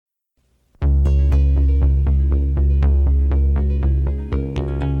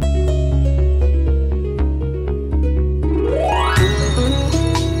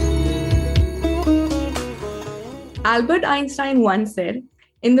Albert Einstein once said,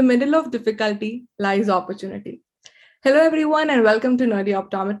 "In the middle of difficulty lies opportunity." Hello, everyone, and welcome to Nerdy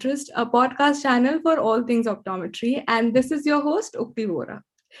Optometrist, a podcast channel for all things optometry. And this is your host, Ukti Vora.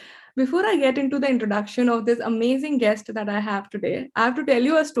 Before I get into the introduction of this amazing guest that I have today, I have to tell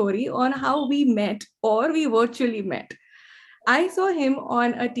you a story on how we met or we virtually met. I saw him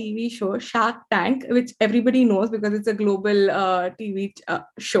on a TV show, Shark Tank, which everybody knows because it's a global TV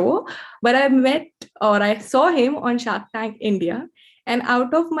show. But I saw him on Shark Tank India. And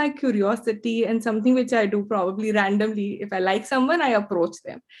out of my curiosity and something which I do probably randomly, if I like someone, I approach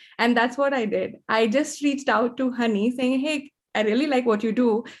them. And that's what I did. I just reached out to Honey saying, "Hey, I really like what you do.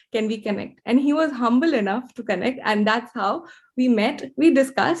 Can we connect?" And he was humble enough to connect. And that's how we met, we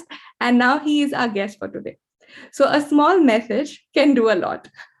discussed, and now he is our guest for today. So a small message can do a lot.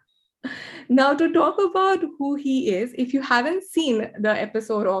 Now, to talk about who he is, if you haven't seen the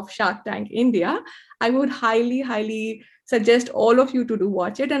episode of Shark Tank India, I would highly suggest all of you to do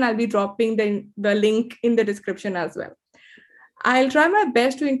watch it, and I'll be dropping the link in the description as well. I'll try my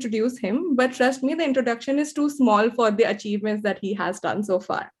best to introduce him, but trust me, the introduction is too small for the achievements that he has done so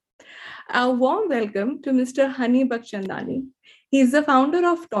far. A warm welcome to Mr. Hani Bakchandani. He is the founder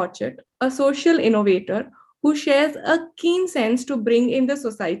of Torchit, a social innovator who shares a keen sense to bring in the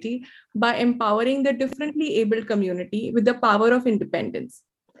society by empowering the differently abled community with the power of independence.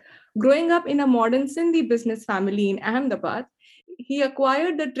 Growing up in a modern Sindhi business family in Ahmedabad, he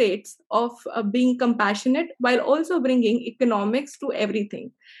acquired the traits of being compassionate while also bringing economics to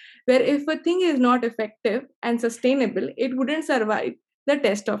everything. Where if a thing is not effective and sustainable, it wouldn't survive the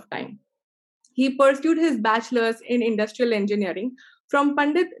test of time. He pursued his bachelor's in industrial engineering from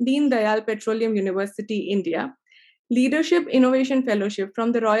Pandit Deen Dayal Petroleum University, India, Leadership Innovation Fellowship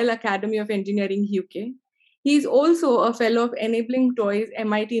from the Royal Academy of Engineering, UK. He is also a fellow of Enabling Toys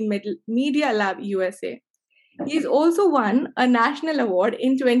MIT Media Lab, USA. He's also won a national award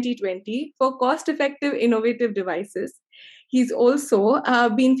in 2020 for cost effective innovative devices. He's also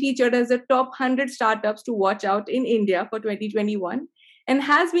been featured as a top 100 startups to watch out in India for 2021 and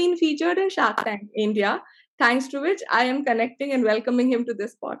has been featured in Shark Tank India, thanks to which I am connecting and welcoming him to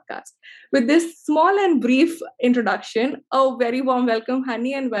this podcast. With this small and brief introduction, a very warm welcome,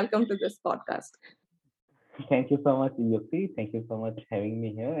 Honey, and welcome to this podcast. Thank you so much, Yukti. Thank you so much having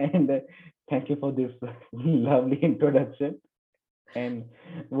me here, and thank you for this lovely introduction. And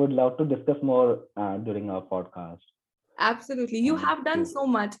would love to discuss more during our podcast. Absolutely. You And have done yeah, so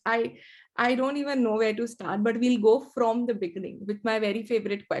much. I don't even know where to start, but we'll go from the beginning with my very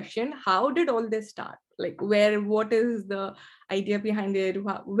favorite question. How did all this start? Like what is the idea behind it?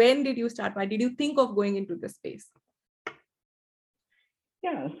 When did you start? Why did you think of going into this space?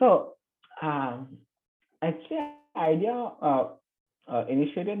 yeah. So actually, idea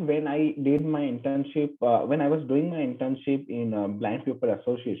initiated when I did my internship. When I was doing my internship in Blind People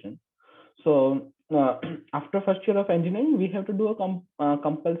Association. So after first year of engineering, we have to do a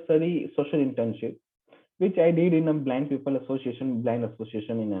compulsory social internship, which I did in a blind association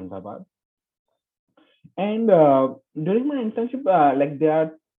in Ahmedabad. And during my internship, like there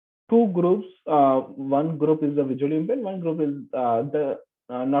are two groups. One group is the visually impaired, one group is the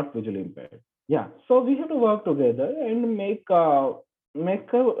not visually impaired. Yeah, so we have to work together and make a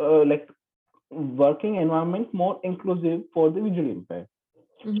like working environment more inclusive for the visually impaired.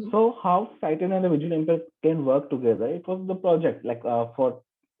 Mhm. So how sighted and the visually impaired can work together? It was the project, like for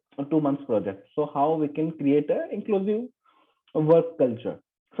a 2 months project. So how we can create a inclusive work culture.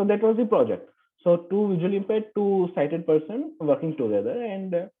 So that was the project. So two visually impaired, two sighted person working together and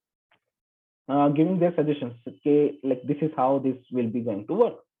giving their suggestions. Okay, like this is how this will be going to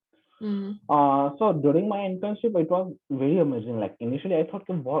work. Mhm. So during my internship, it was very amazing. Like initially, I thought,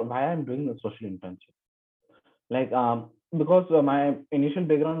 "Okay, why I'm doing a social internship?" Like because my initial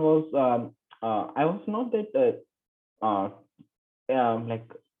background was I was not that like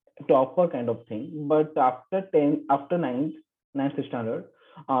topper kind of thing, but after ninth standard,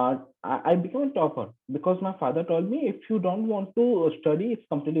 I became a topper because my father told me, if you don't want to study, it's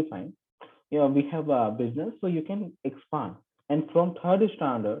completely fine. Yeah, we have a business, so you can expand. And from third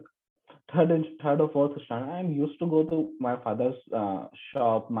or fourth standard, I'm used to go to my father's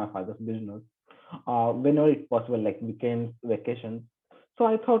shop, my father's business, whenever it's possible, like weekends, vacations. So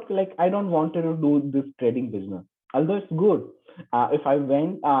I thought, like, I don't want to do this trading business, although it's good. If I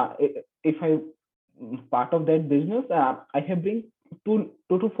went, if I part of that business, I have bring two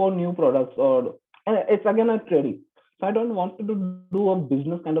to four new products, or and it's again a trading. So I don't want to do a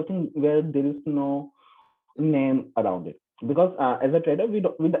business kind of thing where there is no name around it, because as a trader, we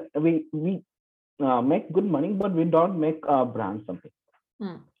don't we make good money, but we don't make brand something.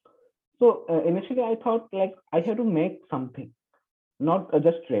 Hmm. So initially I thought like I had to make something, not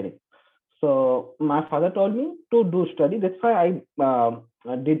just trading. So my father told me to do study. That's why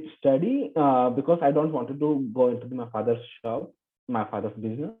I did study because I don't wanted to go into my father's shop, my father's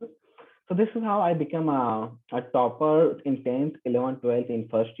business. So this is how I became a topper in 10th, 11th, 12th in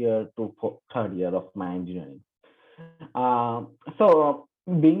first year to third year of my engineering. So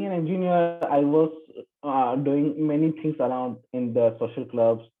being an engineer, I was doing many things around in the social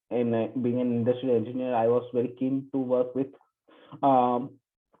clubs. In being an industrial engineer, I was um, very keen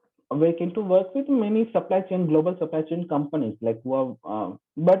to work with many supply chain, global supply chain companies like who are,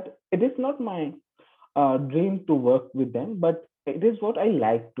 but it is not my dream to work with them, but it is what I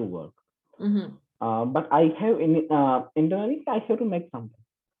like to work. Mm-hmm. But I have internally, I have to make something.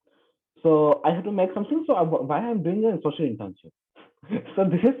 So I have to make something. So why I'm doing a social internship? So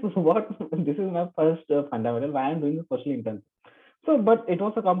this is what this is my first fundamental why I'm doing a social internship. So, but it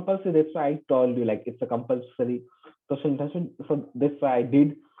was a compulsory. That's why I told you like it's a compulsory social internship. So that's why I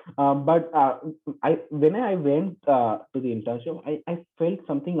did. But I when I went to the internship, I felt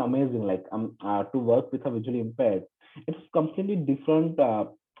something amazing. Like to work with a visually impaired, it's completely different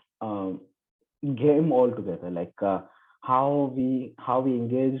um, game altogether. Like how we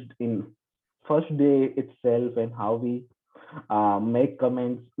engaged in first day itself and how we make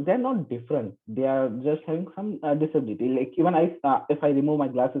comments. They're not different. They are just having some disability. Like even if I remove my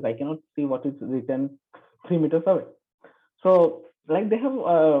glasses, I cannot see what is written 3 meters away. So like they have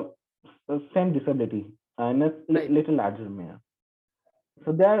same disability in a Right. little larger manner.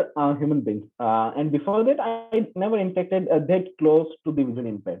 So they are human beings. And before that, I never interacted that close to the visually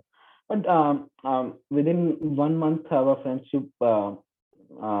impaired. But within 1 month, our friendship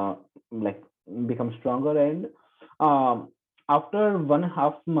uh, like become stronger, and um, after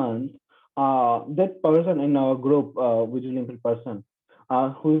 1.5 months, that person in our group, visually impaired person,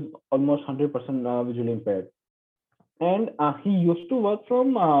 who is almost 100% visually impaired, and he used to work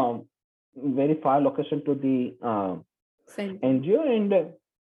from very far location to the Center. NGO and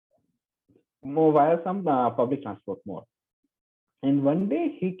more via some public transport more. And one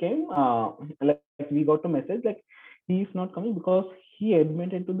day he came, like we got a message like he is not coming because he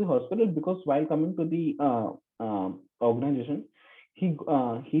admitted to the hospital because while coming to the organization, he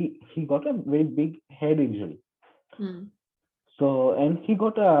got a very big head injury. Mm. So and he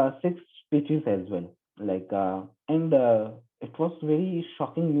got 6 stitches as well. Like and it was very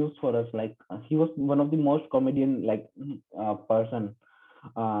shocking news for us. Like he was one of the most comedian like person,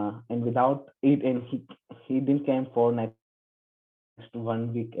 and without it, and he didn't came for next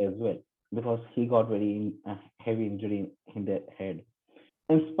 1 week as well because he got very heavy injury in the head.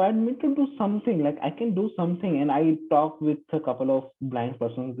 Inspired me to do something like I can do something, and I talked with a couple of blind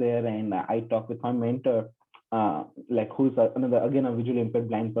persons there, and I talked with my mentor, like who's another again a visually impaired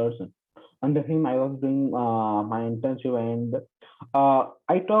blind person. Under him I was doing my internship, and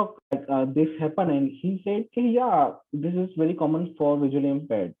I talked like this happened, and he said, "Okay, yeah, this is very common for visually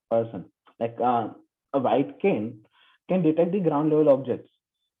impaired person. Like a white cane can detect the ground level objects,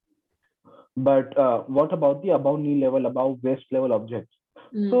 but what about the above knee level, above waist level objects?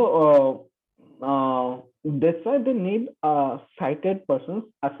 Mm. So that's why they need a sighted person's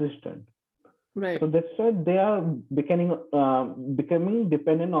assistant. So Right. that's why they are becoming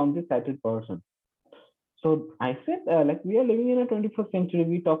dependent on the sighted person. So I said, like we are living in a 21st century.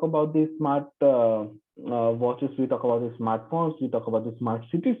 We talk about the smart watches. We talk about the smartphones. We talk about the smart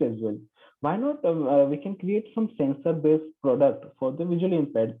cities as well. Why not? We can create some sensor-based product for the visually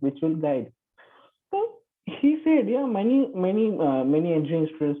impaired, which will guide. So he said, yeah, many engineering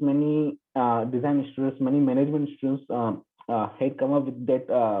students, many design students, many management students had come up with that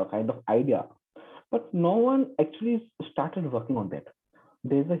kind of idea, but no one actually started working on that.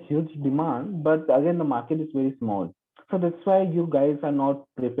 There's a huge demand, but again, the market is very small. So that's why you guys are not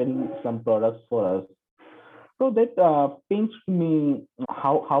preparing some products for us. So that pinched me.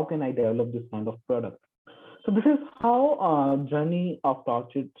 How can I develop this kind of product? So this is how journey of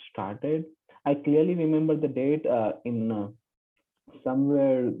Torchwood started. I clearly remember the date in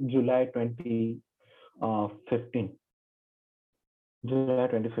somewhere July 2015. July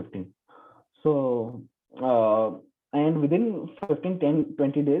 2015. So and within 15, 10,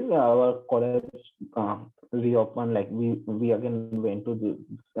 20 days, our college uh, reopened. Like we again went to the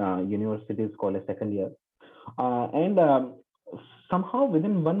university's college second year, and somehow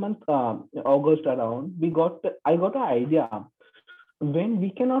within 1 month, August around, I got an idea. When we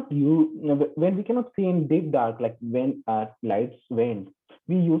cannot see in deep dark, like when lights went,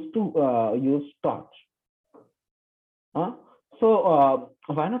 we used to use torch. uh,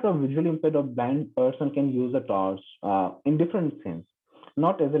 why not a visually impaired or blind person can use a torch in different sense,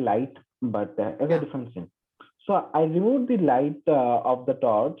 not as a light. but as a Yeah. different scene. So I removed the light of the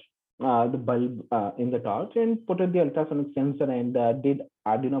torch, the bulb in the torch, and put in the ultrasonic sensor and did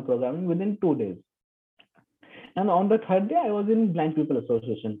Arduino programming within 2 days. And on the third day, I was in Blind People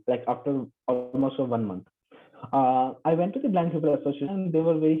Association, like after almost 1 month. I went to the Blind People Association and they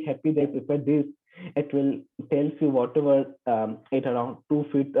were very happy. They prepared this. It will tells you whatever at around 2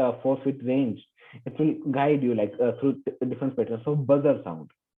 feet, 4 feet range. It will guide you like through different patterns. So buzzer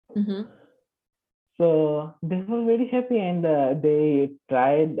sound. Mm-hmm. So they were very happy and they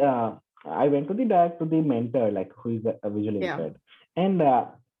tried. I went to the mentor, like who is visually Yeah. impaired, and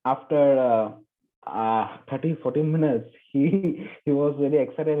after 30, 40 minutes, he was very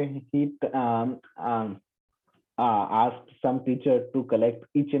excited and he asked some teacher to collect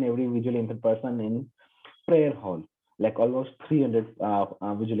each and every visually impaired person in prayer hall, like almost 300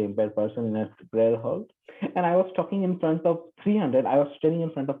 visually impaired person in a prayer hall. And I was talking in front of 300. I was standing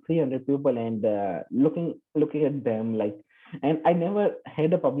in front of 300 people and looking at them like. And I never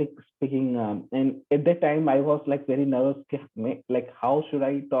had a public speaking. And at that time, I was like very nervous. Like, how should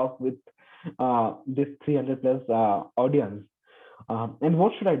I talk with this 300 plus audience? And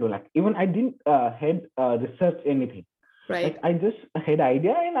what should I do? Like, even I didn't had research anything. Like, Right. I just had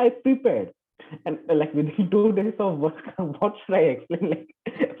idea and I prepared. And like within 2 days of work, what should I explain?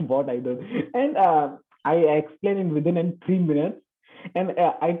 Like what I do, and I explained it within in 3 minutes. And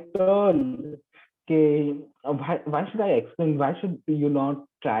I told, okay, why should I explain? Why should you not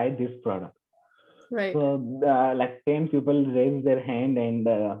try this product? Right. So like 10 people raised their hand and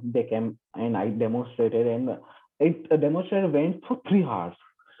they came and I demonstrated and it demonstrated went for 3 hours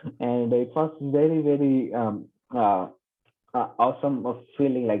and it was very very awesome of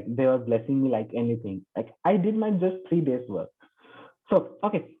feeling like they were blessing me like anything. Like I did my just 3 days work. So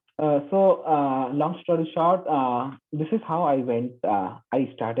okay. Long story short, this is how I went.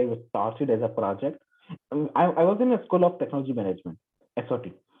 I started with Torchit as a project. I was in a school of technology management,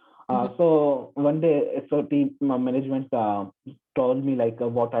 SOT. Mm-hmm. So one day SOT management told me like,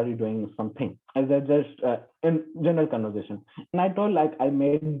 "What are you doing?" Something as a just in general conversation, and I told like I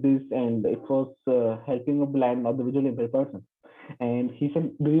made this and it was helping a blind or the visually impaired person. And he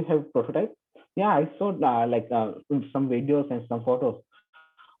said, "Do you have prototype?" Yeah, I saw some videos and some photos.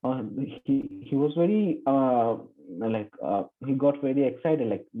 He was very he got very excited.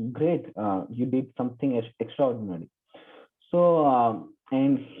 Like, great, you did something extraordinary. So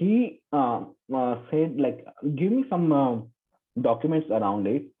and he said like, give me some documents around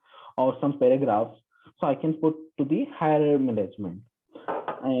it or some paragraphs so I can put to the higher management.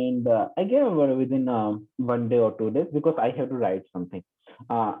 And I gave over within 1 day or 2 days because I have to write something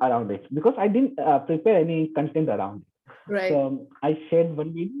around it because I didn't prepare any content around it. Right. So I shared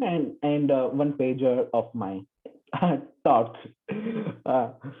one video and one pager of my thoughts. Uh,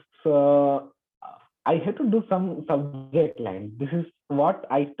 so I had to do some subject line. This is what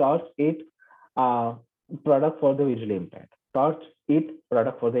I taught it uh, product for the visually impaired. Taught it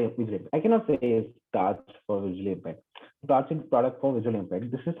product for the visually impaired. I cannot say it's touch for visually impaired. Taught it product for visually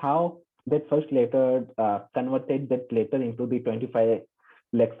impaired. This is how that first letter converted that letter into the 25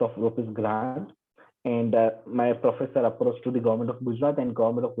 lakhs of rupees grant. And my professor approached to the government of Gujarat, and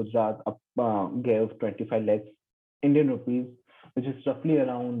government of Gujarat gave 25 lakhs Indian rupees, which is roughly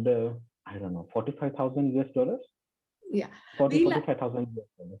around I don't know 45,000 US dollars, Yeah. 40 We'll 45,000 US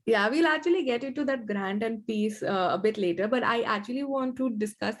dollars. Yeah, we'll actually get into that grant and piece a bit later, but I actually want to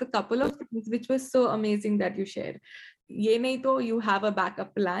discuss a couple of things which was so amazing that you shared. Ye nahi to you have a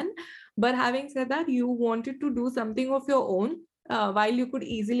backup plan, but having said that, you wanted to do something of your own while you could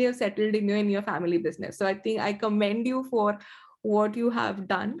easily have settled in your family business. So I think I commend you for what you have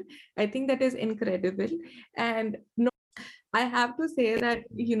done. I think that is incredible. And no, I have to say that,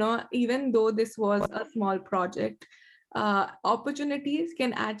 even though this was a small project, opportunities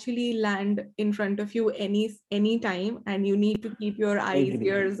can actually land in front of you any time, and you need to keep your eyes, Agree.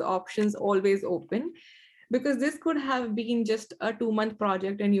 ears, options always open, because this could have been just a 2-month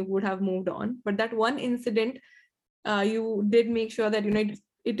project and you would have moved on. But that one incident, you did make sure that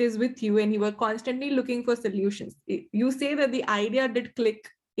it is with you, and you were constantly looking for solutions. You say that the idea did click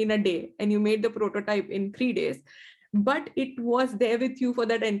in a day and you made the prototype in 3 days, but it was there with you for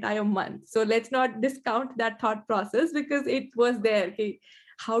that entire month. So let's not discount that thought process, because it was there. Okay,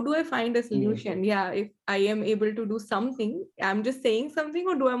 how do I find a Yes. solution? Yeah, if I am able to do something, I'm just saying something,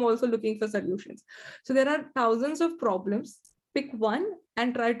 or do I'm also looking for solutions? So there are thousands of problems. Pick one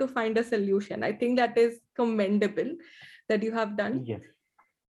and try to find a solution. I think that is commendable that you have done. Yes.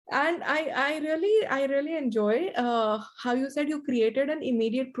 And I really enjoy how you said you created an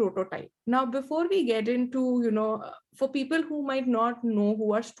immediate prototype. Now before we get into, for people who might not know,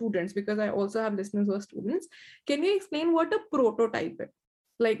 who are students, because I also have listeners who are students, can you explain what a prototype is?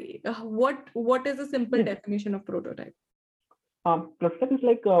 Like, what is a simple Yes. definition of prototype? Prospect is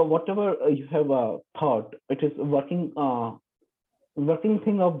like whatever you have thought. It is working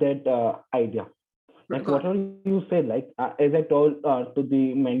thing of that idea. Like Got whatever you said, like as I told to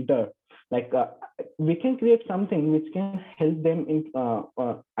the mentor, like we can create something which can help them in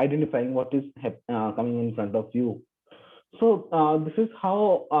identifying what is coming in front of you. So this is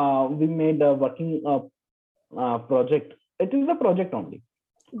how we made a working project. It is a project only,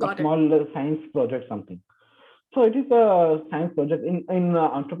 a got it. small science project, something. So it is a science project. In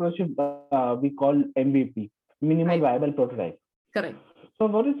entrepreneurship, we call MVP, minimal Right. viable prototype. Correct. So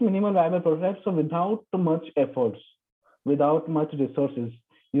what is minimal viable prototype? So without much efforts, without much resources,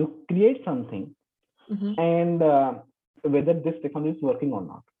 you create something, Mhm. and whether this technology is working or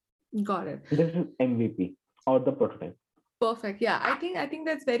not. Got it. This is MVP or the prototype. Perfect. Yeah, I think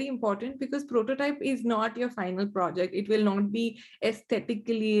that's very important, because prototype is not your final project. It will not be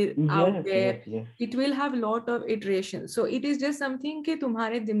aesthetically out Yes, yes, there. yes. It will have lot of iterations. So it is just something कि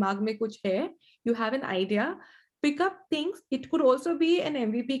तुम्हारे दिमाग में कुछ है, you have an idea, pick up things. It could also be an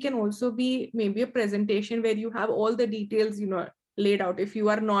MVP, can also be maybe a presentation where you have all the details, laid out. If you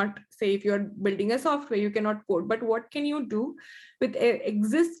are not, say, if you are building a software, you cannot code, but what can you do with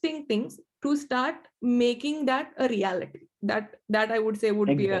existing things to start making that a reality? That I would say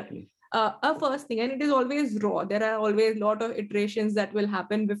would be Exactly. a first thing. And it is always raw. There are always a lot of iterations that will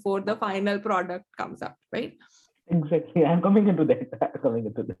happen before the final product comes up, right? Exactly. I'm coming into that. I'm coming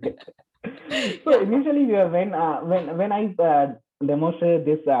into that. So Yeah. initially, when I demonstrated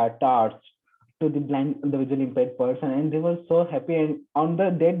this torch to the blind, the visually impaired person, and they were so happy. And on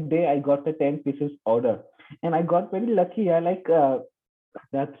that day, I got a 10 pieces order, and I got very lucky. I like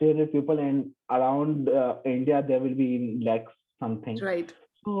there are 300 people, and around India there will be in lakhs something. Right.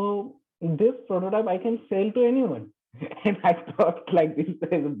 So this prototype I can sell to anyone, and I thought like this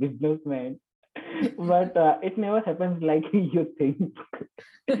as a businessman, but it never happens like you think.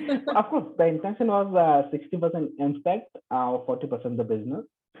 Of course, the intention was 60% impact, 40% the business.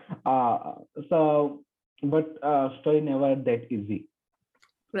 Uh, so, but story never that easy.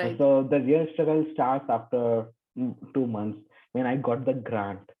 Right. So the real struggle starts after 2 months when I got the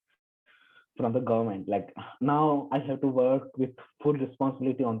grant from the government. Like now I have to work with full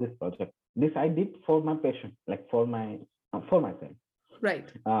responsibility on this project. This I did for my patient, like for myself.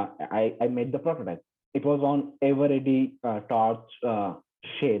 Right. I made the prototype. It was on ever-ready torch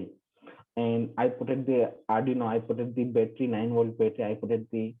shell, and I put it the Arduino. I put it the battery 9 volt battery. I put it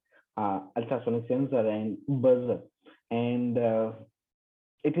the ultrasonic sensor and buzzer, and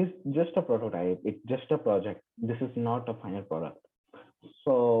it is just a prototype. It's just a project. This is not a final product.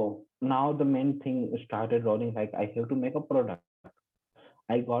 So now the main thing started rolling. Like I have to make a product.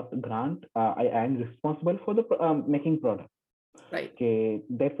 I got grant. I am responsible for the making product. Right. Okay,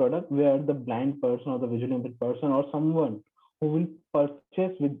 that product where the blind person or the visually impaired person or someone who will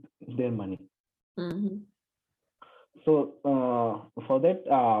purchase with their money. Mhm. So for that,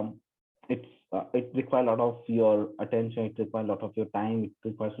 it requires a lot of your attention. It requires a lot of your time. It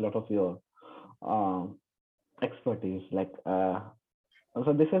requires a lot of your um, expertise. Like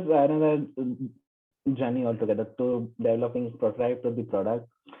so, this is another journey altogether to developing prototype to the product.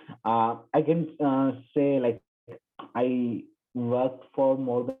 I can say like I worked for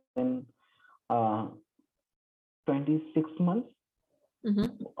more than uh, 26 months Mhm.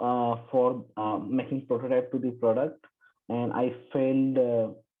 for making prototype to the product, and I failed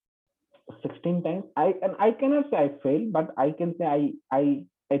 16 times. I cannot say I failed, but I can say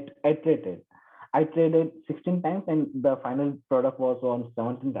iterated. I traded 16 times, and the final product was on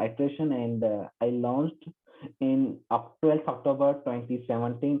 17th iteration, and I launched in 12th October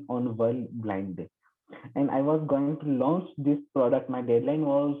 2017 on World Blind Day. And I was going to launch this product. My deadline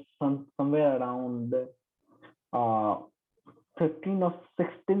was somewhere around uh, 15th of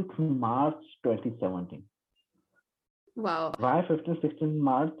 16th March 2017. Wow. Why 15th, 16th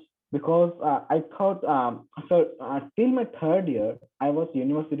March? Because I thought, so till my third year, I was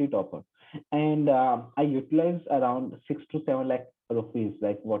university topper. And I utilized around 6 to 7 lakh rupees,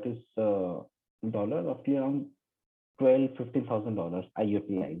 like what is dollar, roughly around 12, $15,000 I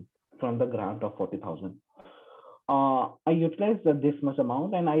utilized from the grant of 40,000. I utilized this much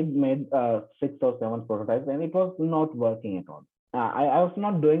amount and I made 6 or 7 prototypes and it was not working at all. I was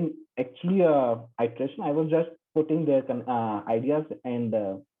not doing actually iteration. I was just putting their ideas and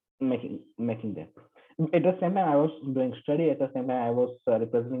making them. At the same time, I was doing study. At the same time, I was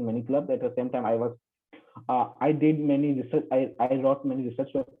representing many clubs. At the same time, I did many research. I wrote many research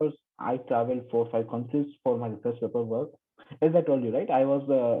papers. I traveled 4 or 5 countries for my research paper work. As I told you, right? I was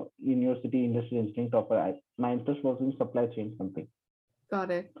a university industrial engineering topper. My interest was in supply chain something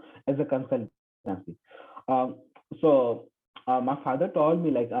Got it. as a consultancy. So my father told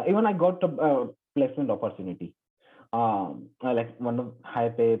me like even I got a placement opportunity. Like one of high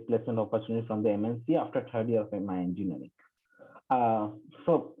pay placement opportunity from the MNC after third year of my engineering. Uh,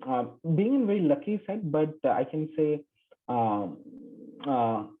 so being in very lucky side, but I can say um,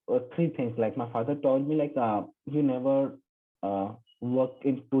 three things. Like my father told me, like you never work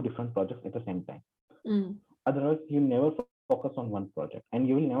in two different projects at the same time. Mm. Otherwise, you never focus on one project, and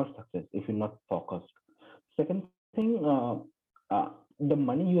you will never success if you're not focused. Second thing, the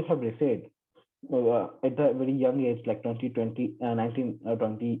money you have received at a very young age, like 19 or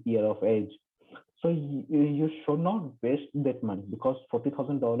 20 year of age. So you should not waste that money because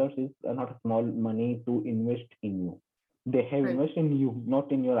 $40,000 is not a small money to invest in you. They have Right. invested in you,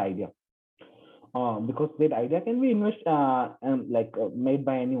 not in your idea. Because that idea can be made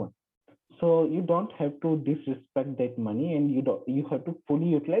by anyone. So you don't have to disrespect that money, and you have to fully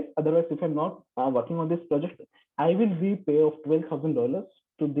utilize. Otherwise, if I'm not working on this project, I will be pay of $12,000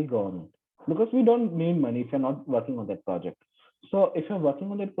 to the government because we don't need money if you're not working on that project. So if you're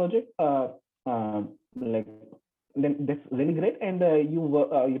working on that project, like then that's really great, and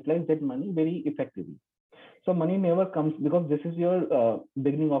utilize that money very effectively. So money never comes because this is your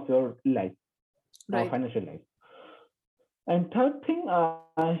beginning of your life, Right. financial life. And third thing,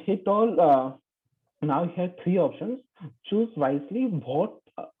 he told now you have three options. Choose wisely what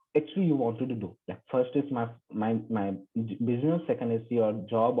actually you wanted to do. Like first is my business. Second is your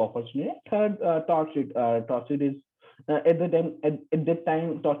job opportunity. Third, Torchit. Torchit is at that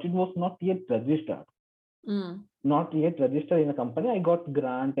time Torchit was not yet registered. Mm. Not yet registered in a company. I got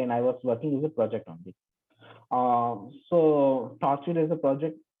grant and I was working as a project only. So Torchit is a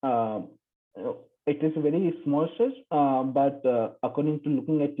project. Uh, it is a very small stretch, but according to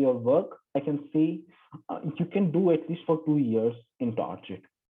looking at your work, I can see you can do at least for 2 years in Torchit,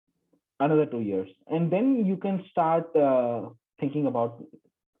 another 2 years, and then you can start thinking about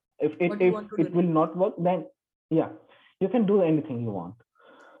What you if want to it do will next? not work, then yeah, you can do anything you want.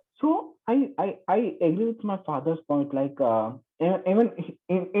 So I agree with my father's point. Like even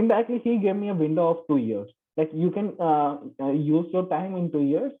indirectly, he gave me a window of 2 years. Like you can use your time in 2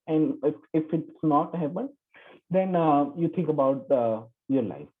 years, and if it's not happened, then you think about your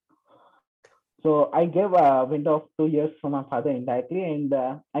life. So I gave a window of 2 years for my father indirectly, and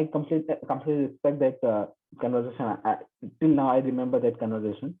I completely respect that conversation. Till now, I remember that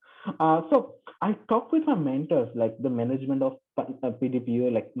conversation. So I talked with my mentors, like the management of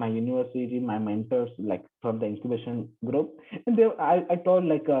PDPU, like my university, my mentors, like from the incubation group, and I told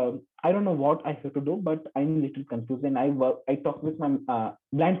like I don't know what I have to do, but I'm a little confused, and I talked with my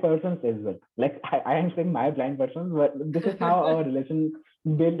blind persons as well. Like I am saying my blind persons, but this is how our relation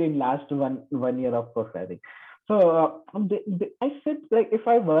built in last one year of profiling. So I said like if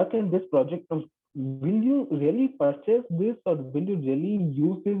I work in this project, will you really purchase this or will you really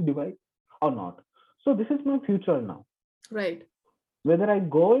use this device or not? So this is my future now. Right. Whether I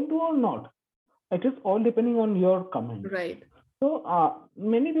go into or not, it is all depending on your comments. Right. So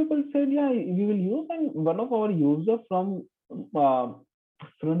many people said, yeah, we will use, and one of our user from uh,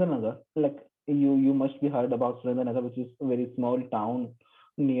 Surendranagar, like you must be heard about Surendranagar, which is a very small town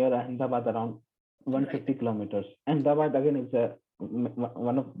near Ahmedabad, around Right. 150 kilometers. Ahmedabad again is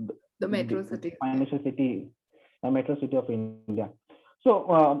one of The the metro cities. Yeah. financial city, metro city of India.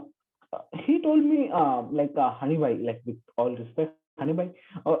 So he told me Honeybhai, like with all respect, Honeybhai,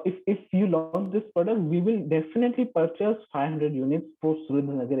 if you launch this product, we will definitely purchase 500 units for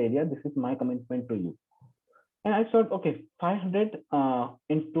Surendranagar area. This is my commitment to you. And I thought, okay, 500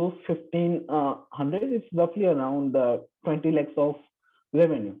 into 1500 is roughly around 20 lakhs of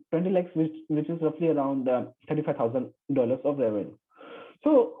revenue. 20 lakhs, which is roughly around $35,000 of revenue.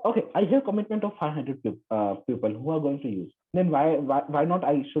 So, okay, I have commitment of 500 people who are going to use. Then why not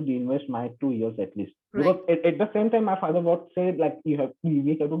I should invest my 2 years at least? Because Right. at the same time, my father what said like we have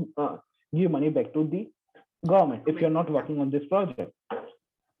to give money back to the government if you're not Yeah. working on this project.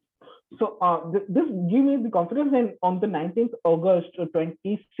 So this gave me the confidence, and on the 19th August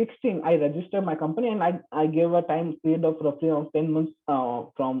 2016, I registered my company, and I gave a time period of roughly around 10 months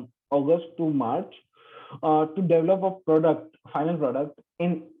from August to March to develop a product, final product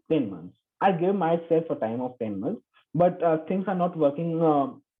in 10 months. I gave myself a time of 10 months, but things are not working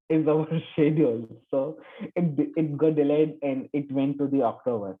in our schedule. So it got delayed and it went to the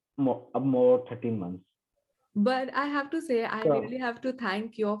October, more 13 months. But I have to say, I So really have to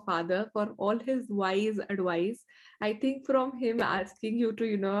thank your father for all his wise advice. I think from him asking you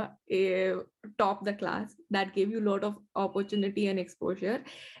to, top the class, that gave you a lot of opportunity and exposure.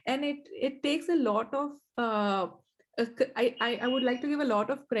 And it takes a lot of, I would like to give a lot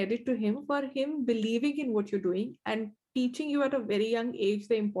of credit to him for him believing in what you're doing and teaching you at a very young age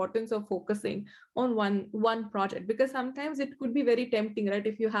the importance of focusing on one project, because sometimes it could be very tempting, right?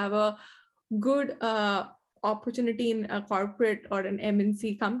 If you have a good opportunity in a corporate or an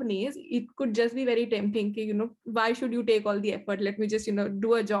MNC companies, it could just be very tempting. Why should you take all the effort? Let me just,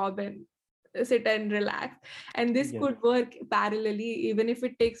 do a job and sit and relax. And this yes, could work parallelly, even if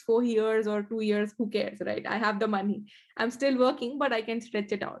it takes 4 years or 2 years, who cares, right? I have the money. I'm still working, but I can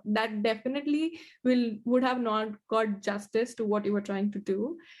stretch it out. That definitely would have not got justice to what you were trying to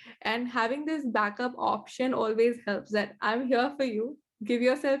do. And having this backup option always helps, that I'm here for you. Give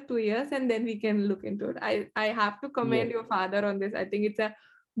yourself 2 years and then we can look into it. I have to yes. commend your father on this. I think it's a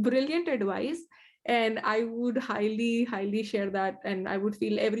brilliant advice, and I would highly share that, and I would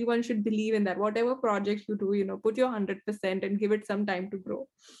feel everyone should believe in that. Whatever project you do, put your 100% and give it some time to grow.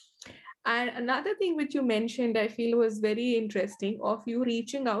 And another thing which you mentioned, I feel was very interesting, of you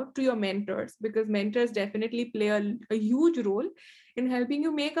reaching out to your mentors, because mentors definitely play a huge role in helping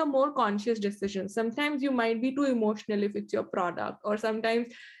you make a more conscious decision. Sometimes you might be too emotional if it's your product, or sometimes,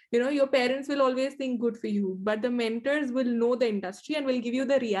 your parents will always think good for you, but the mentors will know the industry and will give you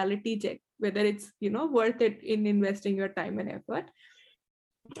the reality check, whether it's, worth it in investing your time and effort.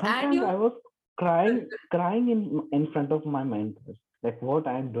 And Sometimes I was crying in front of my mentors, like what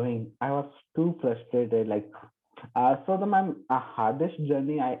I'm doing. I was too frustrated. Like, so the my hardest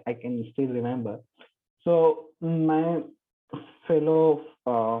journey I can still remember. So my fellow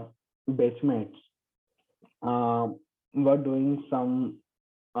batchmates uh, were doing some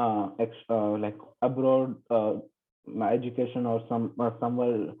like abroad education, or some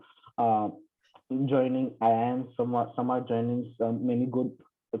were uh, joining IIM, some are joining many good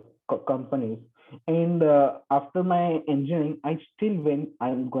companies. And after my engineering,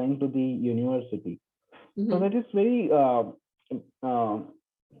 I'm going to the university. So Mhm. that is very uh,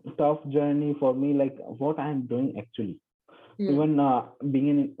 tough journey for me. Like what I'm doing actually. Mm. Even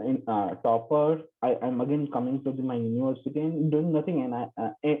being in topper, I'm again coming to my university and doing nothing. And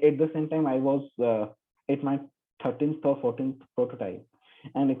at the same time, I was at my 13th or 14th prototype,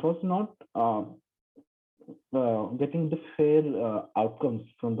 and it was not getting the fair outcomes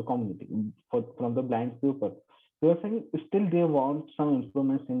from the community, from the blind people. They were saying still they want some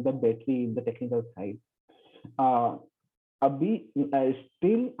improvements in the battery, in the technical side. Uh, Abhi,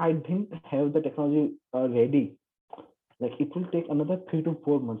 still I didn't have the technology ready. Like it will take another 3 to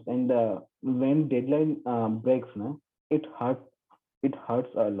 4 months, and when deadline breaks, no, it hurts. It hurts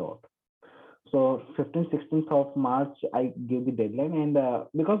a lot. So 15th, 16th of March, I gave the deadline, and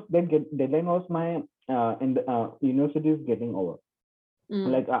because that deadline was my in the university is getting over. Mm.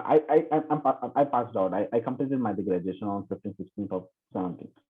 Like I passed out. I completed my graduation on 15th, 16th of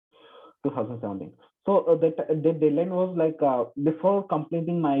 17th, 2017. So that deadline was like before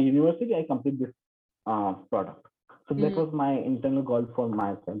completing my university, I complete this product. So that Mm. was my internal goal for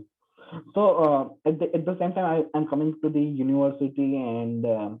myself. So at the same time, I'm coming to the university and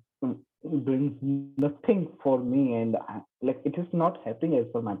doing nothing for me, and like it is not happening as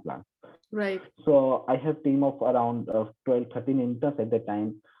per my plan. Right. So I have team of around 12, 13 interns at the time.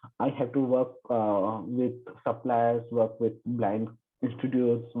 I have to work with suppliers, work with blind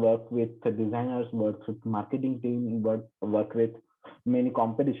institutes, work with the designers, work with marketing team, work with many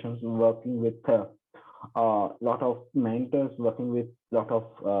competitions, working with lot of mentors, working with lot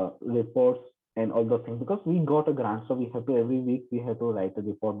of reports and all those things, because we got a grant, so we have to every week we have to write a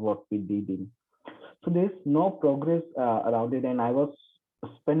report what we did in. So there's no progress around it, and I was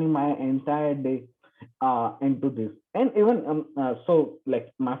spending my entire day into this. And even so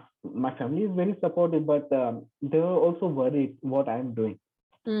like my family is very supportive, but they were also worried what I'm doing,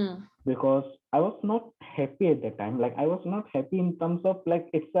 Mm. because I was not happy at that time. Like I was not happy in terms of, like,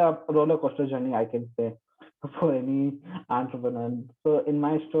 it's a roller coaster journey, I can say, for any entrepreneur. So in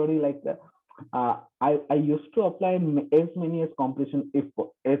my story, like I used to apply as many as competition if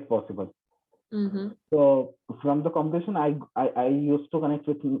as possible. Mm-hmm. So from the competition, I used to connect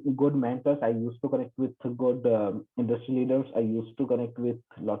with good mentors. I used to connect with good industry leaders. I used to connect with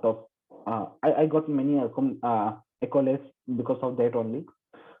a lot of. I got many accolades because of that only.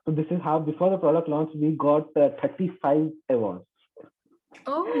 So this is how, before the product launch, we got 35 awards.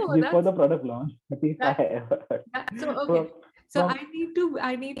 Oh, Before the product launch, that 35 awards. so okay. So So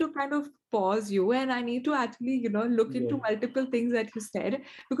I need to kind of pause you, and I need to actually, look into Yes. multiple things that you said,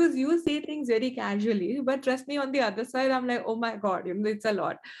 because you say things very casually, but trust me, on the other side, I'm like, oh my God, it's a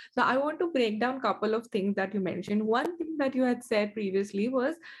lot. So I want to break down a couple of things that you mentioned. One thing that you had said previously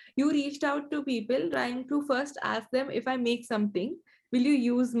was you reached out to people trying to first ask them, if I make something, will you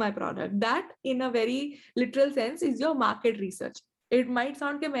use my product? That, in a very literal sense, is your market research. It might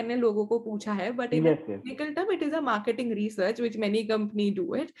sound कि मैंने लोगों को पूछा है, but in a Yes. Yes. technical term, it is a marketing research, which many companies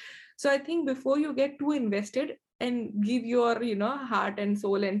do it. So I think before you get too invested and give your, heart and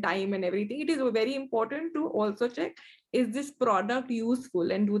soul and time and everything, it is very important to also check, is this product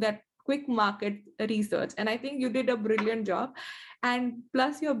useful, and do that quick market research. And I think you did a brilliant job. And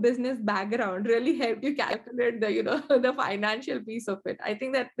plus your business background really helped you calculate the, the financial piece of it. I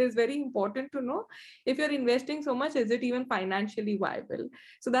think that is very important to know, if you're investing so much, is it even financially viable?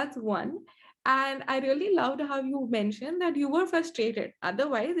 So that's one. And I really loved how you mentioned that you were frustrated.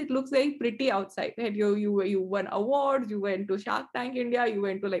 Otherwise, it looks very pretty outside. That you won awards, you went to Shark Tank India, you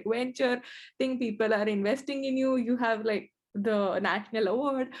went to like venture thing, people are investing in you, you have like the national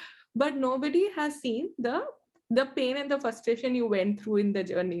award, but nobody has seen the pain and the frustration you went through in the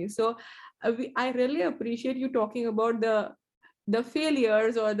journey. So I really appreciate you talking about the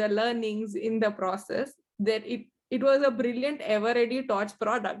failures or the learnings in the process, that it was a brilliant ever ready torch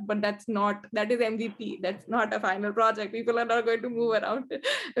product, but that is MVP. That's not a final project. People are not going to move around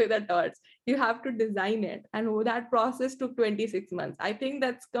with a torch. You have to design it, and that process took 26 months. I think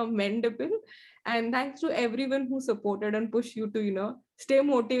that's commendable. And thanks to everyone who supported and pushed you to, stay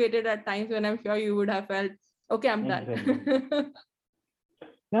motivated at times when I'm sure you would have felt, okay, I'm Exactly. done.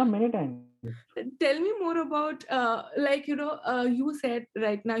 Yeah, many times. Tell me more about, you said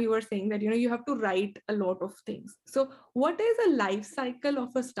right now, you were saying that, you have to write a lot of things. So what is a life cycle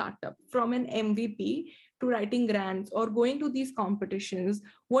of a startup, from an MVP to writing grants or going to these competitions?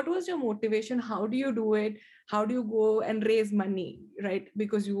 What was your motivation? How do you do it? How do you go and raise money, right?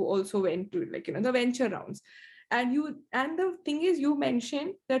 Because you also went to, like, the venture rounds. And the thing is, you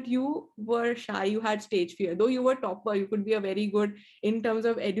mentioned that you were shy, you had stage fear. Though you were topper, you could be a very good in terms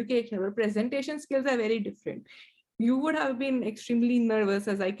of education, but presentation skills are very different. You would have been extremely nervous,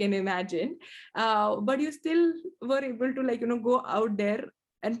 as I can imagine, but you still were able to, like, go out there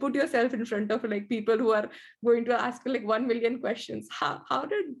and put yourself in front of like people who are going to ask like 1 million questions. How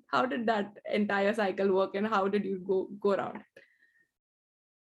did that entire cycle work, and how did you go around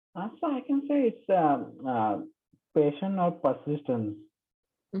So I can say it's passion or persistence.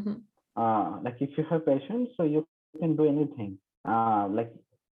 it? Mhm. Like if you have passion, so you can do anything.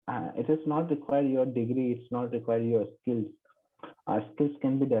 It is not require your degree. It's not require your skills. Skills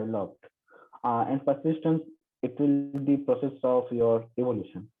can be developed. And persistence, it will be the process of your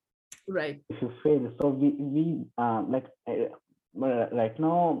evolution. Right. If you fail, so we right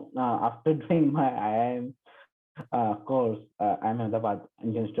now, after doing my IIM course, I'm Ahmedabad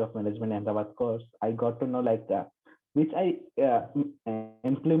University of Management Ahmedabad course, I got to know like which I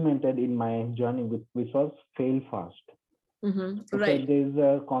implemented in my journey, which was fail fast. So Right. there's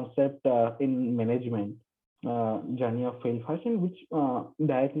a concept in management, journey of fail fast, in which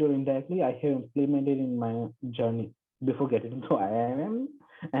directly or indirectly I have implemented in my journey before getting to IIM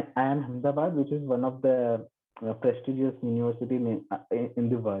and IIM Ahmedabad, which is one of the prestigious university in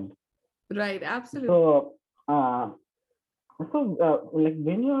the world. Right. Absolutely. So uh, like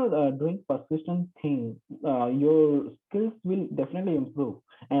when you're doing persistent thing, your skills will definitely improve.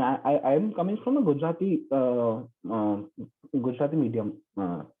 And I am coming from a Gujarati medium.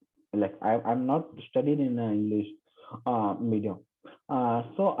 Like I'm not studied in English medium.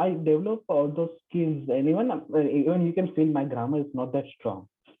 So I develop all those skills, and even you can feel my grammar is not that strong.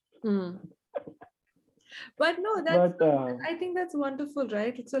 Hmm. But no, But I think that's wonderful,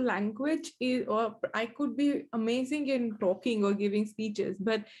 right? It's a language, or I could be amazing in talking or giving speeches,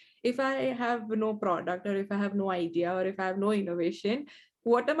 but if I have no product, or if I have no idea, or if I have no innovation,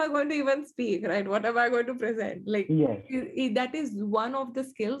 what am I going to even speak, right? What am I going to present? Like, yes, that is one of the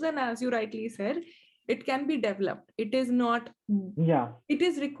skills, and as you rightly said, it can be developed. It is not. yeah, It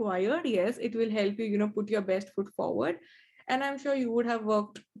is required, yes. It will help you, put your best foot forward, and I'm sure you would have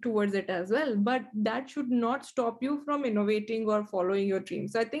worked towards it as well, but that should not stop you from innovating or following your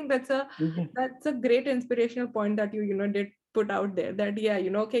dreams. So I think yes. that's a great inspirational point that you did put out there, that yeah,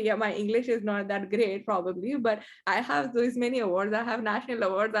 okay, yeah, my English is not that great probably, but I have those many awards, I have national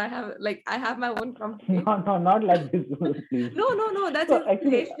awards, I have my own company. No, no, not like this, please. No, that's So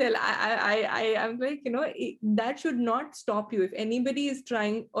actually, inspirational. I'm like, that should not stop you. If anybody is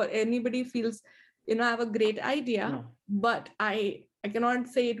trying, or anybody feels, I have a great idea, yeah. but I cannot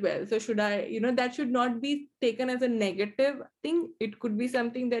say it well. So should I, that should not be taken as a negative thing. It could be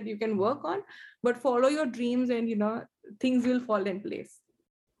something that you can work on, but follow your dreams and, things will fall in place.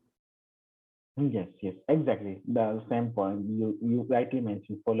 Yes, yes, exactly. The same point you rightly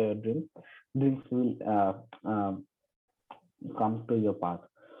mentioned. Follow your dreams. Dreams will come to your path.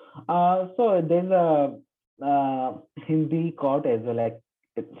 So there's a Hindi quote as well, like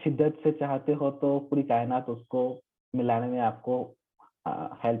शिद्दत से चाहते हो तो पूरी कायनात उसको मिलाने में आपको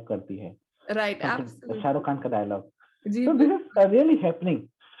हेल्प करती है. Right, Something absolutely. Shahrukh Khan ka dialogue. Ji, So this is really happening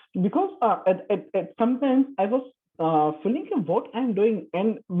because sometimes I was feeling what I'm doing,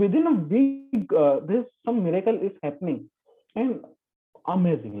 and within a week, there's some miracle is happening, and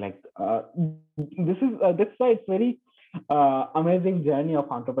amazing. Like this is that's why it's very amazing journey of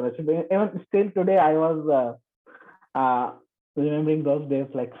entrepreneurship. Even still today, I was remembering those days,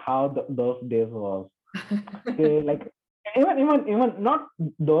 like how those days was. Okay, like even not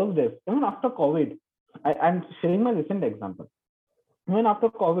those days, even after COVID. I'm sharing my recent example. Even after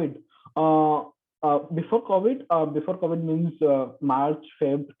COVID, uh, before COVID means March,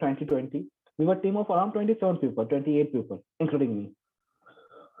 Feb 2020, we were a team of around 27 people, 28 people, including me.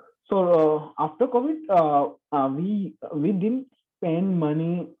 So after COVID, we didn't spend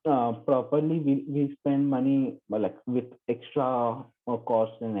money properly. We spend money like with extra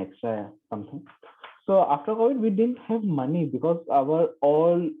cost and extra something. So after COVID, we didn't have money because our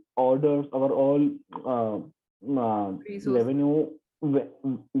all orders, our all resources. revenue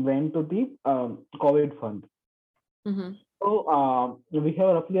went to the COVID fund. Mm-hmm. So we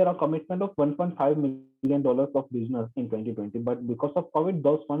have roughly around commitment of $1.5 million of business in 2020, but because of COVID,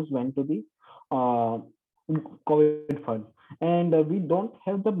 those funds went to the uh, COVID fund, and we don't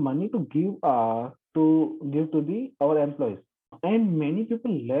have the money to give to the our employees. And many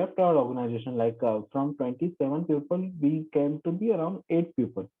people left our organization. Like from 27 people, we came to be around 8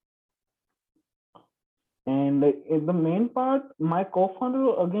 people. And in the main part, my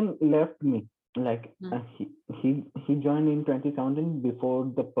co-founder again left me. Like he joined in 2017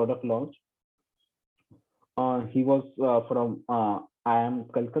 before the product launch. He was from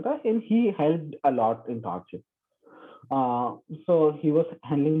IIM Calcutta, and he helped a lot in Torture. So he was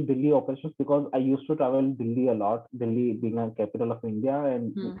handling Delhi operations because I used to travel Delhi a lot. Delhi being a capital of India,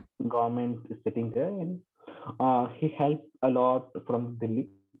 and government is sitting there, and he helped a lot from Delhi.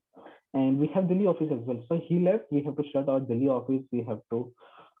 And we have Delhi office as well. So he left. We have to shut our Delhi office. We have to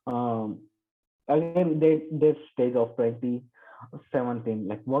again their stage of 2017,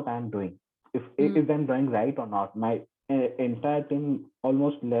 like what I'm doing, if I'm doing right or not. My entire team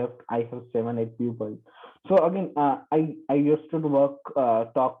almost left. I have 7 8 people. So again, I used to work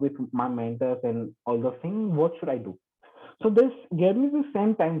talk with my mentors and all those things. What should I do? So this gave me the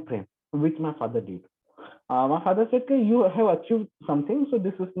same time frame which my father did. My father said, okay, you have achieved something, so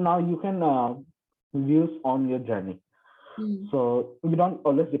this is now you can views on your journey. So you don't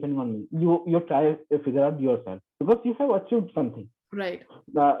always depend on me. You try to figure out yourself because you have achieved something. Right.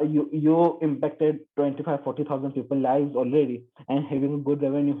 You impacted 25 40,000 people lives already, and having a good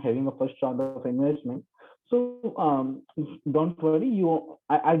revenue, having a first round of investment. So don't worry.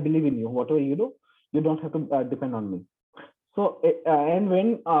 I believe in you. Whatever you do, you don't have to depend on me. So and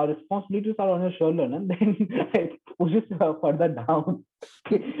when responsibilities are on your shoulder, and then it pushes further down.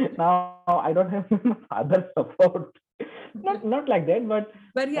 Now I don't have my father's support. Not like that,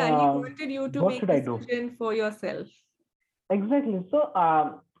 But yeah, he wanted you to what make should I do? decision for yourself. Exactly. So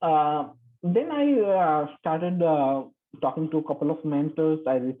then I started talking to a couple of mentors.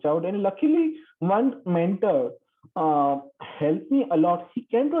 I reached out, and luckily, one mentor helped me a lot. He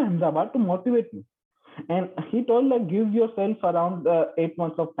came to Ahmedabad to motivate me, and he told like give yourself around 8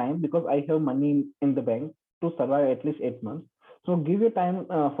 months of time because I have money in the bank to survive at least 8 months. So give your time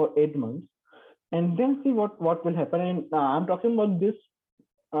for 8 months, and then see what will happen. And I'm talking about this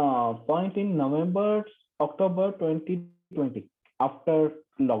point in November, October 2020, after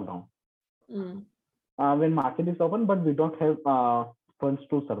lockdown, when market is open, but we don't have funds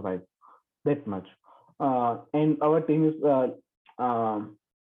to survive that much. And our team is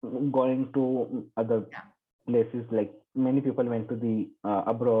going to other places. Like many people went to the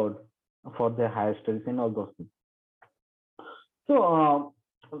abroad for their higher studies and all those things. So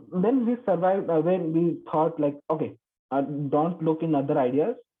then we survived when we thought like, okay, don't look in other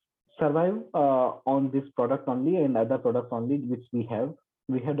ideas. Survive on this product only and other products only, which we have.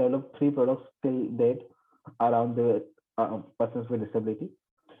 We have developed 3 products till date around the persons with disability,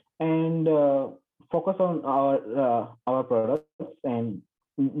 and focus on our products, and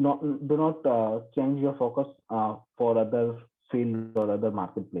do not change your focus for other field or other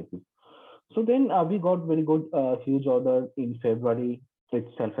marketplaces. So then we got very good huge order in February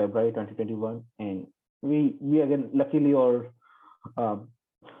itself, February 2021, and we again luckily or um,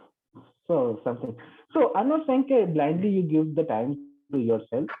 so something. So I'm not saying blindly you give the time to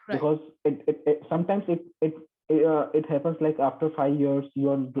yourself, because Right. it sometimes it happens like after 5 years you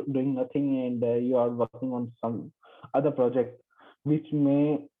are doing nothing, and you are working on some other project which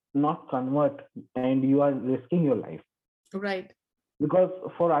may not convert, and you are risking your life, Right. because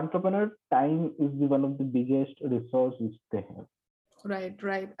for entrepreneurs time is the one of the biggest resource which they have. Right,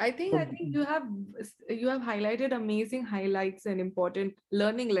 right. I think So you have highlighted amazing highlights and important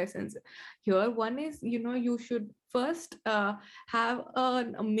learning lessons here. One is, you should first have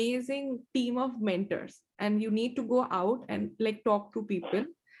an amazing team of mentors, and you need to go out and like talk to people.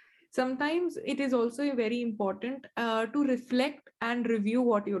 Sometimes it is also very important to reflect and review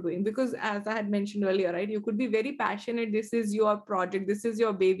what you're doing, because as I had mentioned earlier, right, you could be very passionate, this is your project, this is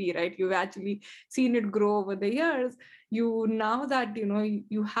your baby, right, you've actually seen it grow over the years. You now that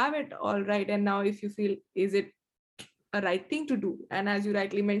you have it all right, and now if you feel, is it a right thing to do? And as you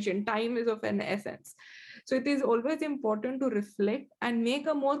rightly mentioned, time is of an essence. So it is always important to reflect and make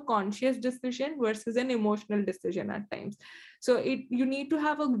a more conscious decision versus an emotional decision at times. So you need to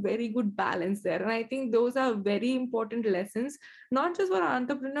have a very good balance there, and I think those are very important lessons, not just for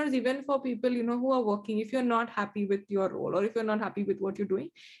entrepreneurs, even for people who are working. If you're not happy with your role, or if you're not happy with what you're doing,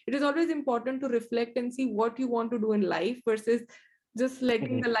 it is always important to reflect and see what you want to do in life versus just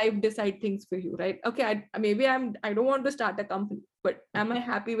letting the agree. life decide things for you, right? Okay, maybe I don't want to start a company, but am I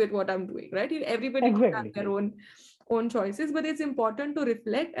happy with what I'm doing, right? Everybody could have Exactly. their own choices, but it's important to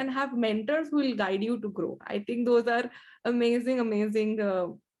reflect and have mentors who will guide you to grow. I think those are amazing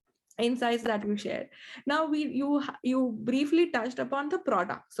insights that we shared. Now you briefly touched upon the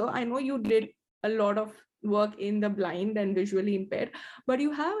product, so I know you did a lot of work in the blind and visually impaired, but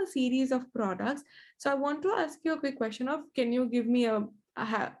you have a series of products. So I want to ask you a quick question of, can you give me a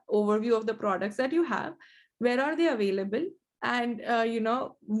overview of the products that you have, where are they available, and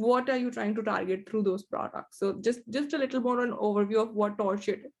what are you trying to target through those products? So just a little more an overview of what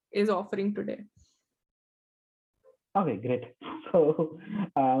Torchit is offering today. Okay, great. So,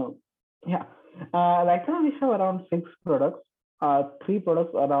 uh, yeah, right now we have around 6 products. Three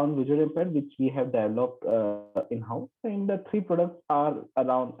products around visual impaired, which we have developed in house, and the three products are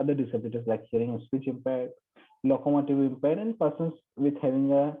around other disabilities like hearing and speech impaired, locomotive impaired, and persons with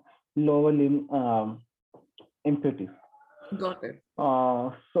having a lower limb amputees. Got it.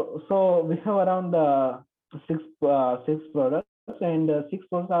 So we have around six products, and six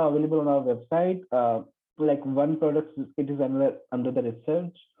products are available on our website. Like one product, it is under the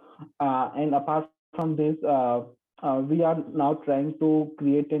research, and apart from this, we are now trying to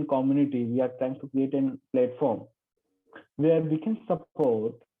create a community. We are trying to create a platform where we can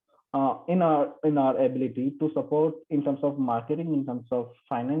support in our ability to support in terms of marketing, in terms of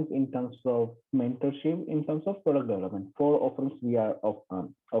finance, in terms of mentorship, in terms of product development. Four offerings we are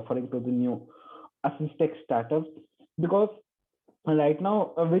offering to the new assist startups, because right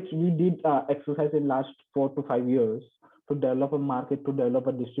now, which we did exercise in last 4 to 5 years to develop a market, to develop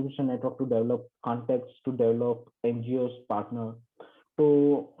a distribution network, to develop contacts, to develop NGOs partner,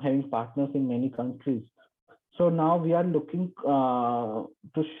 to having partners in many countries. So now we are looking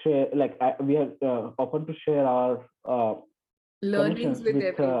to share, like we are open to share our Learnings commissions with with,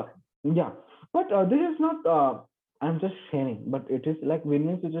 everyone. yeah. But this is not, I'm just sharing, but it is like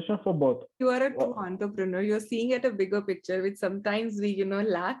win-win situation for both. You are a true Uh, entrepreneur. You're seeing at a bigger picture, which sometimes we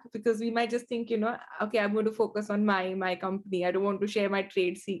lack, because we might just think, okay, I'm going to focus on my company, I don't want to share my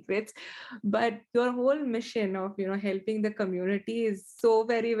trade secrets. But your whole mission of helping the community is so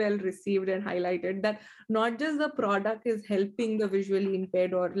very well received and highlighted, that not just the product is helping the visually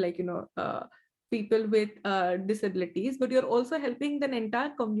impaired, or like people with disabilities, but you're also helping the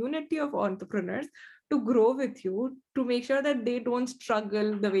entire community of entrepreneurs to grow with you, to make sure that they don't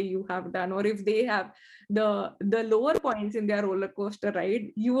struggle the way you have done, or if they have the lower points in their roller coaster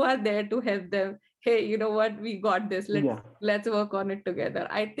ride, you are there to help them. Hey, you know what, we got this, let's yeah. let's work on it together.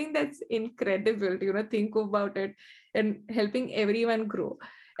 I think that's incredible to think about it, and helping everyone grow.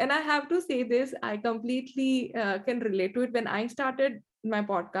 And I have to say this, I completely can relate to it. When I started my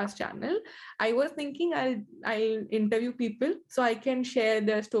podcast channel, I was thinking I'll interview people so I can share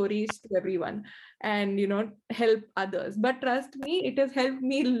their stories to everyone, and help others. But trust me, it has helped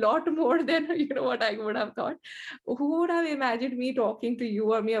me a lot more than what I would have thought. Who would have imagined me talking to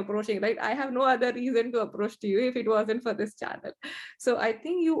you, or me approaching, right? I have no other reason to approach to you if it wasn't for this channel. So I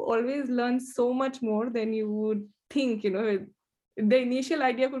think you always learn so much more than you would think, the initial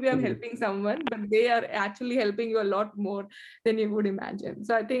idea could be I'm Mhm. helping someone, but they are actually helping you a lot more than you would imagine.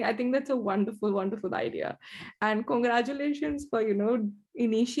 So I think that's a wonderful, wonderful idea. And congratulations for,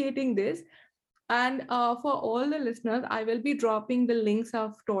 initiating this. And for all the listeners, I will be dropping the links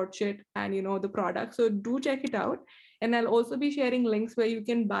of Torchit and the product. So do check it out. And I'll also be sharing links where you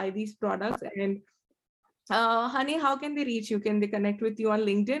can buy these products. And Honey, how can they reach you? Can they connect with you on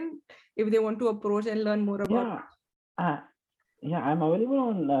LinkedIn if they want to approach and learn more about? Yeah. Uh, yeah, I'm available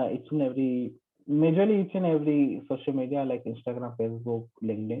on majorly each and every social media like Instagram, Facebook,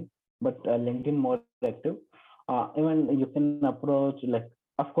 LinkedIn, but LinkedIn more active. Even you can approach, like,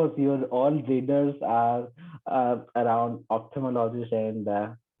 of course, your all readers are around ophthalmologists and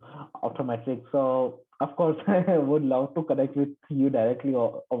optometrics. So, of course, I would love to connect with you directly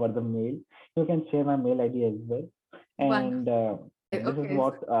over the mail. You can share my mail ID as well. And Wonderful. this is Okay.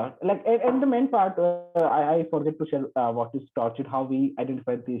 what like and the main part I forget to share what is Torchit, how we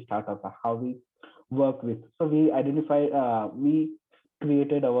identify the startup, how we work with. So we identify we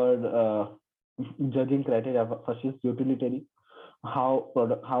created our judging criteria. First is utilitarian, how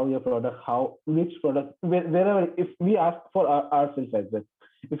your product, how which product, wherever, if we ask for ourselves as well,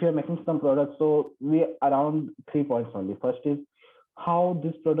 if you're making some product, so we around 3 points only. First is how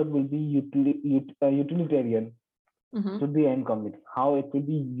this product will be utilitarian Mm-hmm. to the end community, how it will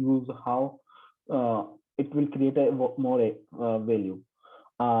be used, how uh, it will create a more value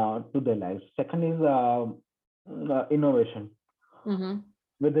to their lives. Second is innovation, Mm-hmm.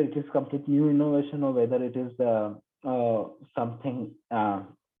 whether it is complete new innovation or whether it is uh, something That's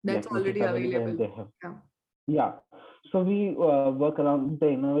like which is already available and available. they have. Yeah. Yeah, so we work around the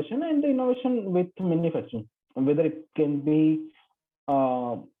innovation and the innovation with manufacturing, whether it can be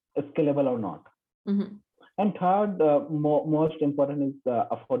uh, scalable or not. Mm-hmm. And third, most important is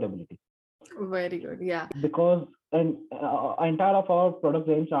affordability, Very good. Yeah. because entire of our product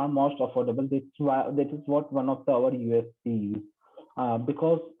range are most affordable. That's why that is what one of our USP is.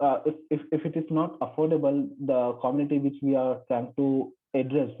 Because if it is not affordable, the community which we are trying to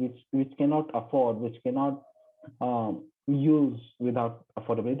address, which cannot afford, which cannot use without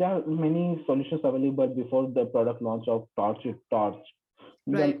affordability. There are many solutions available before the product launch of Torch.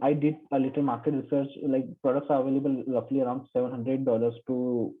 Then Right. I did a little market research. Like, products are available roughly around $700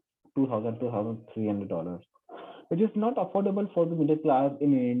 to $2,300, which is not affordable for the middle class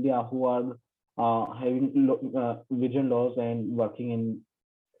in India who are having vision loss and working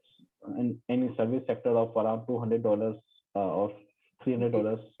in any service sector of around $200 or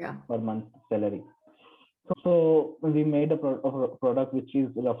 $300 Yeah. per month salary. So we made a product which is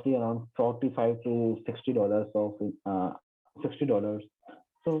roughly around $45 to $60 of $60.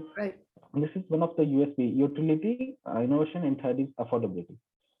 So Right. this is one of the USP: utility, innovation, and third is affordability.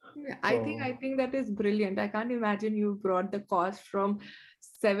 Yeah, So I think that is brilliant. I can't imagine you brought the cost from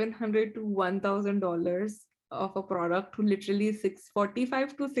 700 to $1,000 of a product to literally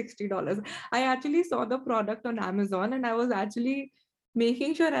 645 to $60. I actually saw the product on Amazon and I was actually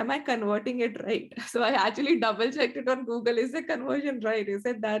making sure am I converting it right. So I actually double checked it on Google. Is the conversion right? Is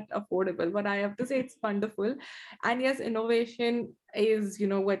it that affordable? But I have to say it's wonderful. And yes, innovation is,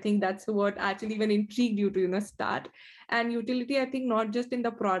 I think that's what actually even intrigued you to, start. And utility, I think not just in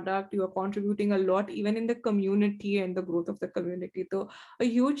the product, you are contributing a lot even in the community and the growth of the community. So a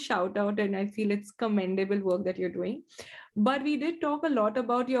huge shout out, and I feel it's commendable work that you're doing. But we did talk a lot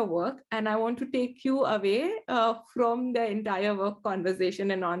about your work, and I want to take you away from the entire work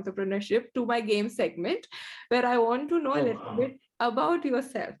conversation and entrepreneurship to my game segment, where I want to know a little oh, bit about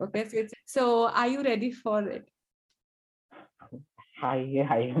yourself. Okay, so are you ready for it? I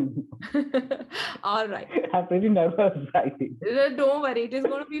am. All right. I'm pretty nervous writing Don't worry, it is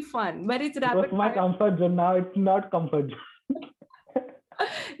going to be fun, but it's because rapid my fire. comfort zone now, it's not comfort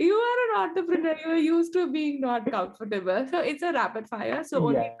You are an entrepreneur, you're used to being not comfortable. So it's a rapid fire. So zone.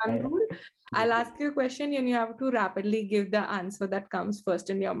 only Yeah, one rule. yeah. I'll ask you a question and you have to rapidly give the answer that comes first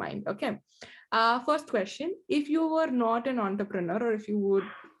in your mind. Okay. First question. If you were not an entrepreneur, or if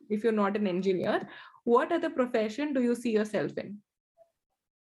you're not an engineer, what other profession do you see yourself in?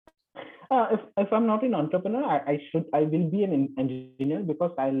 If I'm not an entrepreneur, I will be an engineer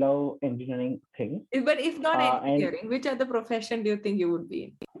because I love engineering things. But if not And engineering, which other profession do you think you would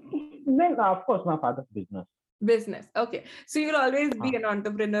be in? then of course my father's business. Business. Okay. So you'll always Uh, be an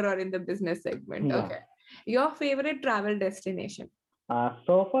entrepreneur or in the business segment. yeah. Okay. Your favorite travel destination?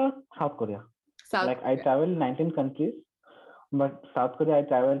 So far, South Korea. South Like, I Korea. travel 19 countries, but South Korea I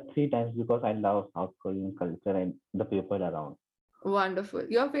traveled 3 times because I love South Korean culture and the people around. Wonderful.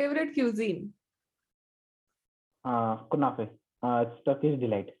 Your favorite cuisine? Kunafe. It's Turkish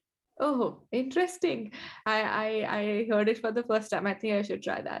delight. Oh, interesting. I heard it for the first time. I think I should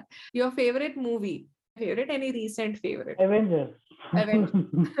try that. Your favorite movie? Favorite? Any recent favorite? Avengers. Avengers.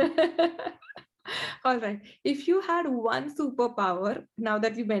 All right. If you had one superpower, now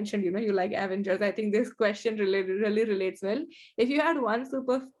that you mentioned, you like Avengers, I think this question really relates well. If you had one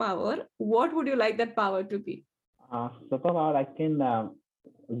superpower, what would you like that power to be? Superpower, I can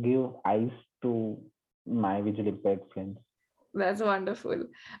give eyes to my visually impaired friends. That's wonderful.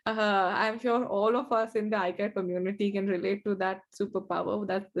 I'm sure all of us in the iCare community can relate to that superpower.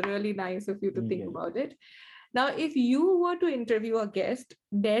 That's really nice of you to think Yes. about it. Now, if you were to interview a guest,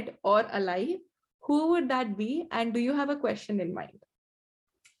 dead or alive, who would that be? And do you have a question in mind?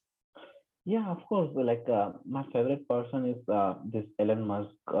 Yeah, of course. Like my favorite person is this Elon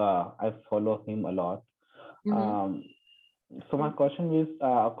Musk. I follow him a lot. Mm-hmm. Um, so my question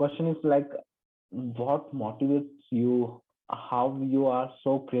is like, what motivates you? How you are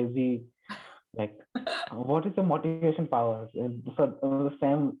so crazy? Like, what is the motivation power? And so the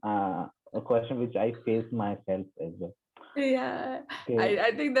same a question which I face myself as well. Yeah, Okay.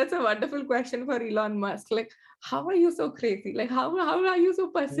 I think that's a wonderful question for Elon Musk. Like, how are you so crazy? Like, how are you so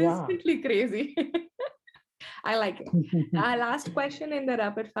Yeah. persistently crazy? I like it. Our last question in the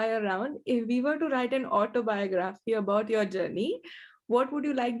rapid fire round. If we were to write an autobiography about your journey, what would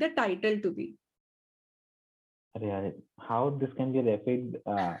you like the title to be? Yeah. How this can be rapid?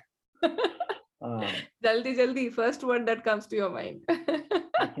 Uh, Jaldi, jaldi, first word that comes to your mind.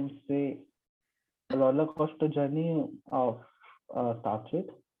 I can say roller coaster journey of Star Trek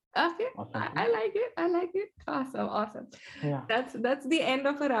Okay, or I something. like it. I like it. Awesome, awesome. Yeah. That's the end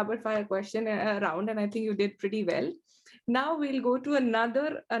of a rapid fire question round, and I think you did pretty well. Now we'll go to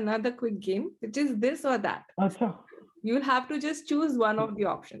another quick game, which is this or that. Acha. You'll have to just choose one of the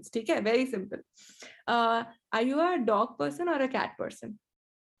options. Okay, very simple. Uh, are you a dog person or a cat person?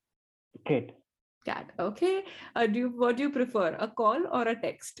 Kate. Cat. Okay. What do you prefer, a call or a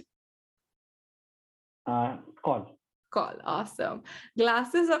text? Call. Call. Awesome.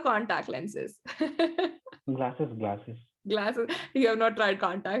 Glasses or contact lenses? Glasses. Glasses. You have not tried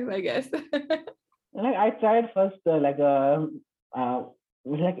contacts, I guess. Like I tried first, uh, like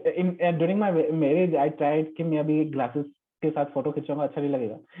in during my marriage, I tried कि मैं अभी glasses के साथ photo खींचूंगा अच्छा नहीं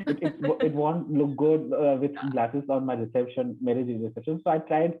लगेगा. It won't look good with glasses on my marriage reception. So I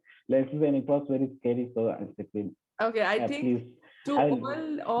tried lenses and it was very scary. So I said, Okay, I think please, to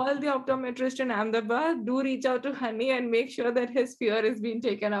I'll. all the optometrists in Ahmedabad, do reach out to Honey and make sure that his fear is being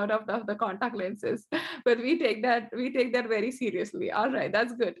taken out of the contact lenses. But we take that very seriously. All right,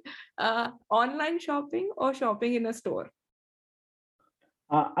 that's good. Online shopping or shopping in a store?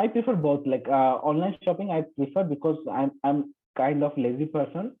 I prefer both. Like online shopping, I prefer because I'm kind of lazy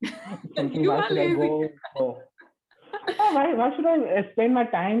person. Thinking You why are should I lazy. go? Why should I spend my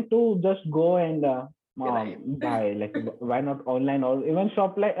time to just go and Right. buy? Like why not online or even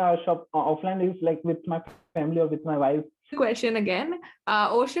shop offline is like with my family or with my wife. Question again.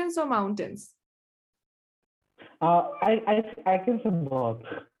 Oceans or mountains? I can say both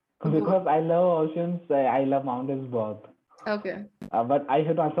because Both. I love oceans. I love mountains both. Okay. But I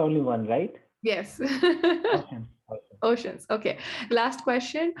should answer only one, right? Yes. Oceans. Oceans. Oceans. Okay. Last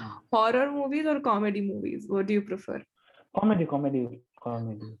question. Horror movies or comedy movies? What do you prefer? Comedy.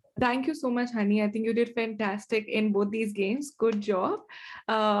 Thank you so much, Honey. I think you did fantastic in both these games. Good job.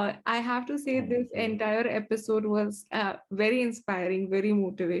 I have to say, Thank this you. entire episode was very inspiring, very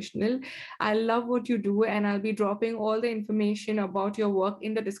motivational. I love what you do, and I'll be dropping all the information about your work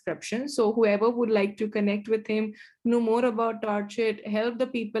in the description. So, whoever would like to connect with him, know more about Torchit, help the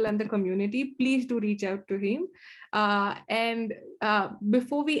people and the community, please do reach out to him. And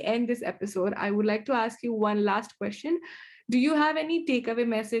before we end this episode, I would like to ask you one last question. Do you have any takeaway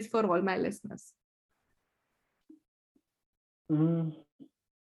message for all my listeners? Mm,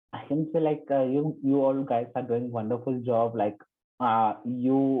 I can say like you all guys are doing wonderful job. Like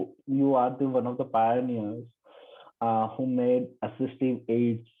you are the one of the pioneers who made assistive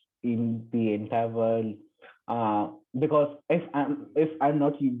aids in the entire world. Because if I'm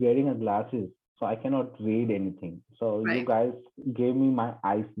not wearing a glasses, so I cannot read anything. So you Right. guys gave me my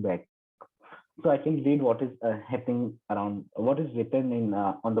eyes back, so I can read what is happening around, what is written in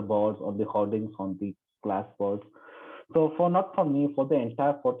on the boards, on the hoardings, on the glass boards. So for not for me, for the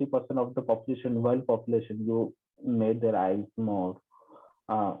entire 40% of the population, world population, you made their eyes more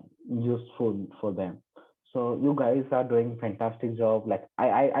uh, useful for them. So you guys are doing fantastic job. Like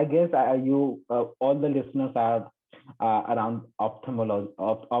I guess you all the listeners are around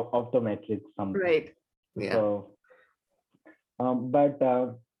optometrics something. Right. Yeah. So but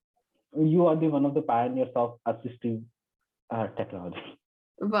you are the one of the pioneers of assistive technology.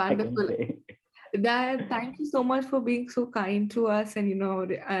 I can Wonderful. say. That thank you so much for being so kind to us,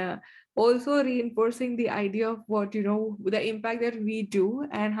 and also reinforcing the idea of what the impact that we do,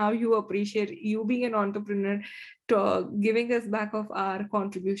 and how you appreciate you being an entrepreneur, to giving us back of our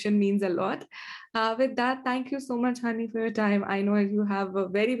contribution means a lot. With that, thank you so much, honey, for your time. I know you have a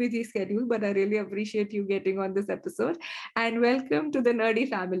very busy schedule, but I really appreciate you getting on this episode, and welcome to the nerdy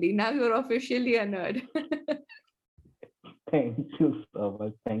family. Now you're officially a nerd. Thank you so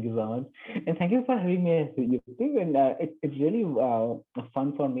much. Thank you so much. And thank you for having me as Yukti. And it's really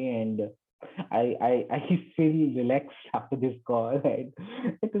fun for me. And I feel relaxed after this call. Right?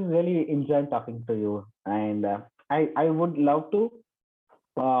 It is really enjoying talking to you. And I would love to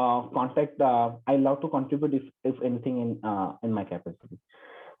I love to contribute if anything in my capacity.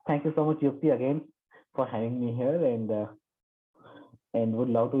 Thank you so much, Yukti, again for having me here. And would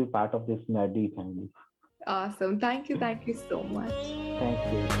love to be part of this nerdy family. Awesome. Thank you. Thank you so much. Thank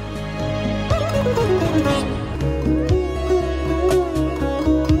you.